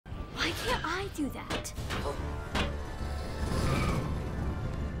I do that.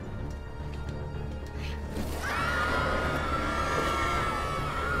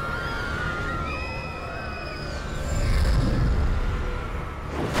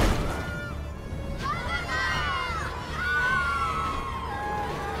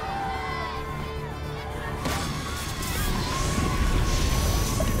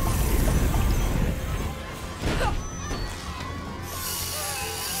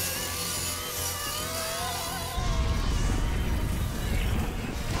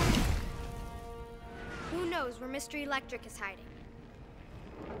 Where Mr. Electric is hiding.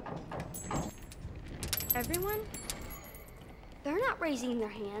 Everyone? They're not raising their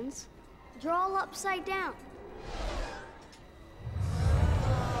hands. They're all upside down.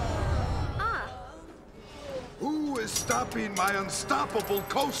 Ah. Who is stopping my unstoppable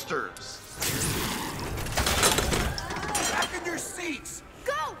coasters? Back in your seats!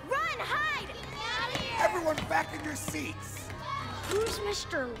 Go! Run! Hide! Get out of here! Everyone back in your seats! Who's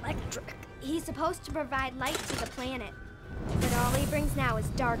Mr. Electric? He's supposed to provide light to the planet, but all he brings now is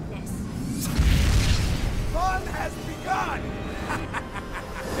darkness. Fun has begun!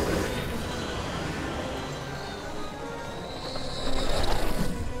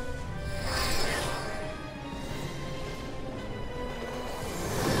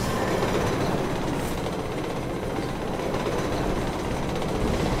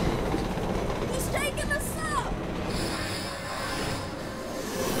 He's taking us up!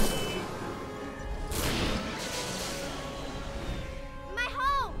 My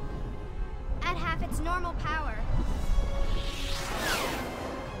home! At half its normal power.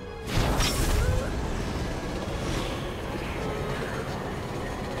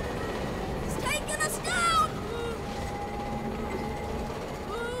 He's taking us down!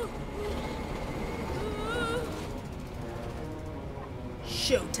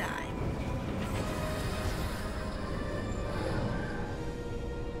 Showtime.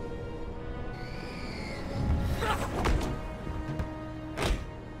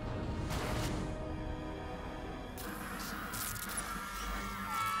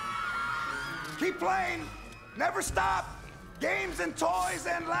 Keep playing! Never stop! Games and toys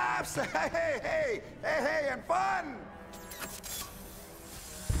and laughs! Hey, and fun!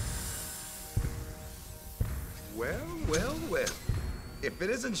 Well. If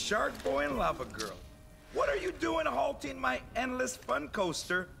it isn't Sharkboy and Lavagirl, what are you doing halting my endless fun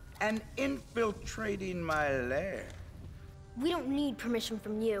coaster and infiltrating my lair? We don't need permission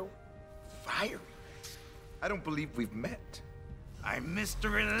from you. Fiery? I don't believe we've met. I'm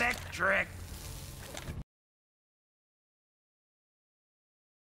Mr. Electric.